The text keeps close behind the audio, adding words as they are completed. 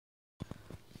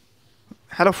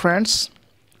Hello friends,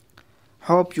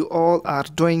 hope you all are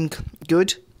doing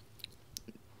good.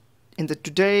 In the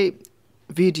today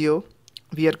video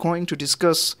we are going to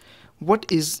discuss what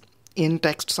is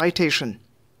in-text citation.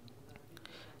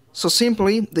 So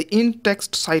simply, the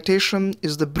in-text citation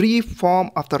is the brief form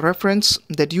of the reference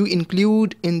that you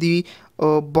include in the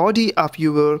body of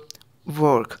your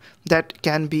work. That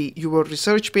can be your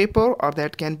research paper or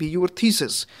that can be your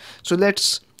thesis. So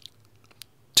let's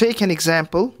take an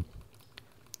example.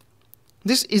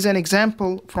 This is an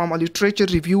example from a literature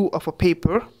review of a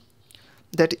paper.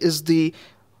 That is the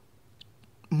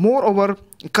moreover,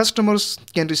 customers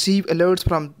can receive alerts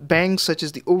from banks such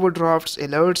as the overdrafts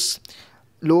alerts,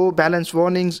 low balance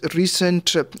warnings,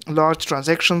 recent large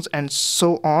transactions, and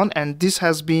so on. And this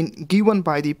has been given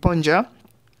by the Punja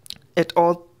et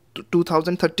al.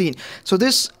 2013. So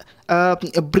this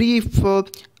a brief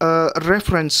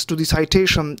reference to the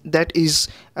citation that is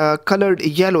colored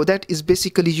yellow, that is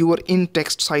basically your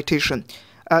in-text citation.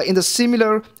 In the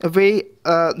similar way,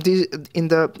 in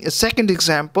the second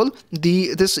example,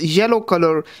 this yellow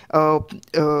color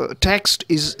text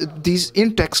is this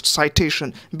in-text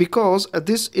citation, because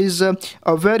this is a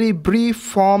very brief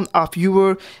form of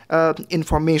your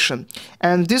information,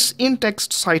 and this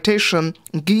in-text citation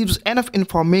gives enough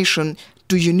information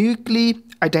to uniquely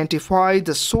identify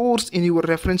the source in your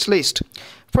reference list.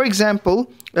 For example,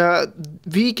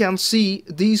 we can see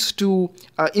these two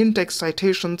in-text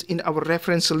citations in our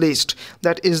reference list.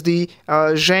 That is the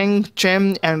Zhang,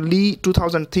 Chen and Li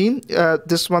 2013,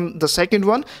 this one, the second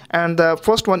one, and the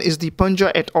first one is the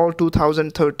Punja et al.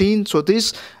 2013. So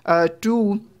these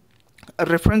two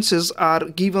references are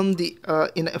given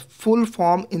in a full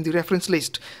form in the reference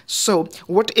list. So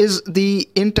what is the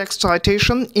in-text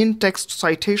citation? In-text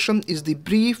citation is the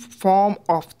brief form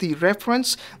of the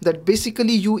reference that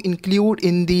basically you include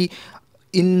in the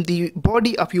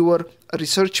body of your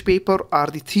research paper or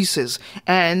the thesis,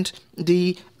 and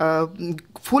the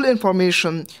full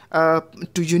information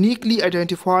to uniquely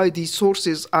identify the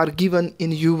sources are given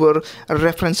in your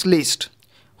reference list.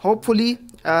 Hopefully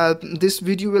this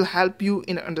video will help you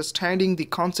in understanding the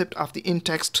concept of the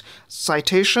in-text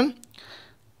citation.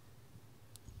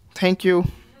 Thank you.